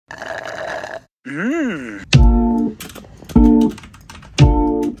Mmm.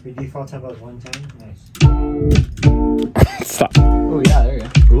 Your default tempo is 110. Nice. Stop. Oh yeah, there you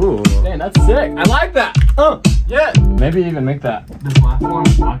go. Ooh. Dang, that's sick. I like that. Oh, yeah. Maybe even make that this last one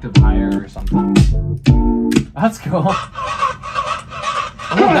an octave higher or something. That's cool.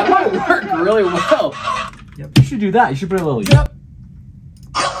 Oh, that might work really well. Yep. You should do that. You should put a little yep.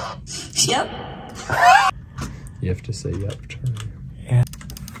 Yep. You have to say yep, Charlie. Yeah.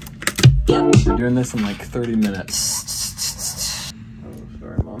 Yep. We're doing this in like 30 minutes.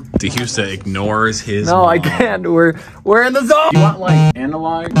 DeHusta ignores his No, mom. I can't. We're in the zone. You want like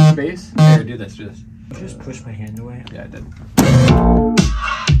analog bass? Here, do this. Just push my hand away. Yeah, I did.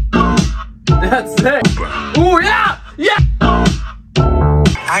 That's sick. Ooh, yeah! Yeah!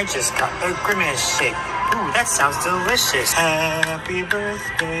 I just got a Grimace shake. Ooh, that sounds delicious. Happy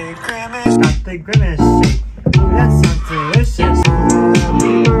birthday, Grimace. Got the Grimace shake. Ooh, that sounds delicious.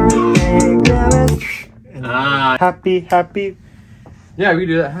 Happy birthday, Grimace. And happy. Yeah, we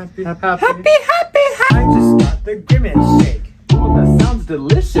do that. Happy. I just got the Grimace shake. Oh, that sounds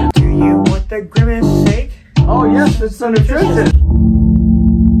delicious. Do you want the Grimace shake? Oh, yes, it's so nutritious.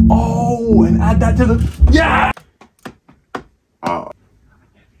 Oh, and add that to the... Yeah! Oh.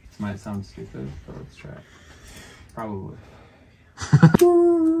 This might sound stupid, but let's try it. Probably.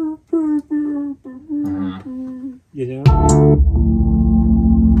 You know?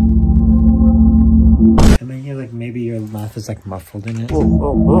 I mean, you're like, maybe your mouth is like muffled in it.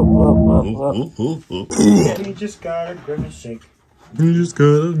 You just got a Grimace shake. You just got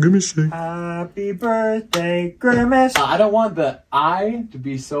a Grimace shake. Happy birthday, Grimace. I don't want the I to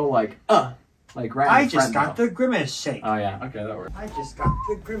be so like right I in just front, got though. the Grimace shake. Oh, yeah. Okay, that works. I just got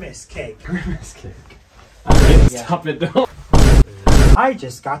the Grimace cake. Grimace cake. Okay, stop it, though. I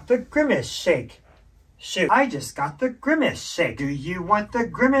just got the Grimace shake. Shoot. I just got the Grimace shake. Do you want the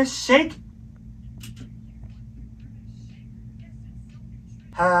Grimace shake?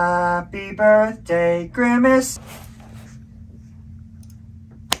 Happy birthday, Grimace.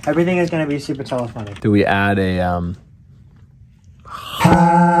 Everything is going to be super telephonic. Do we add a,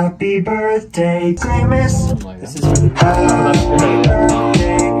 Happy birthday, Grimace. like This that? is Happy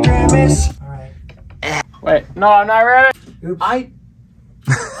birthday, Grimace. Alright. Wait, no, I'm not ready. Oops.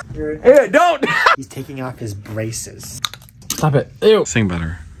 Ew, don't! He's taking off his braces. Stop it. Ew. Sing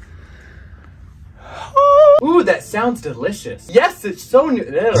better. Ooh, that sounds delicious. Yes, it's so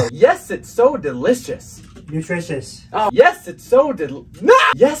Yes, it's so delicious. Nutritious. Oh, yes, it's so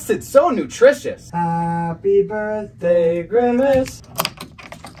Yes, it's so nutritious. Happy birthday, Grimace.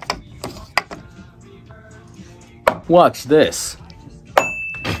 Watch this.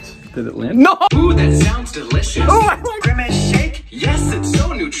 Did it land? No! Ooh, that sounds delicious. Oh, I like Grimace shake. Yes, it's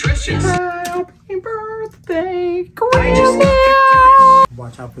so nutritious. Happy birthday, Grimace.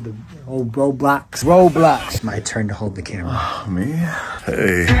 Watch out for the old Roblox. Roblox. My turn to hold the camera. Oh, me?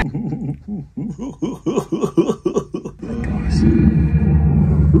 Hey.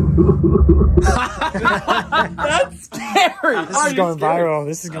 That's scary. This is going viral.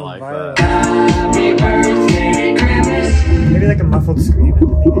 This is going viral. Happy birthday, Grimace. Maybe like a muffled scream at the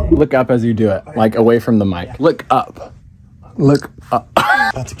beginning. Look up as you do it, like away from the mic. Look up. Look up.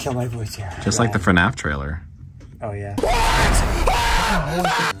 About to kill my voice here. Just like the FNAF trailer. Oh yeah.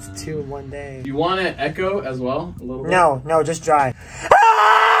 It's 2 in 1 day. You want it echo as well? A little bit? No, just dry.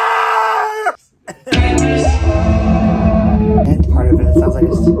 And part of it sounds like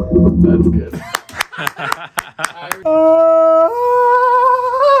it's... That's good.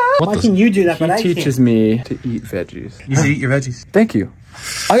 Why can you do that, but I He can't? teaches me to eat veggies. You should eat your veggies. Thank you.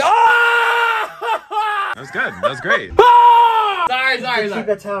 That was good. That was great. Sorry. Keep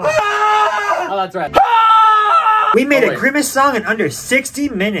the tone. Oh, that's right. We made a wait. Grimace song in under 60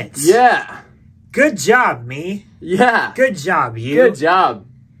 minutes. Yeah. Good job, me. Yeah. Good job, you. Good job.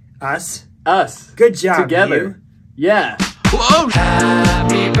 Us. Us. Good job, Together. you. Yeah. Whoa!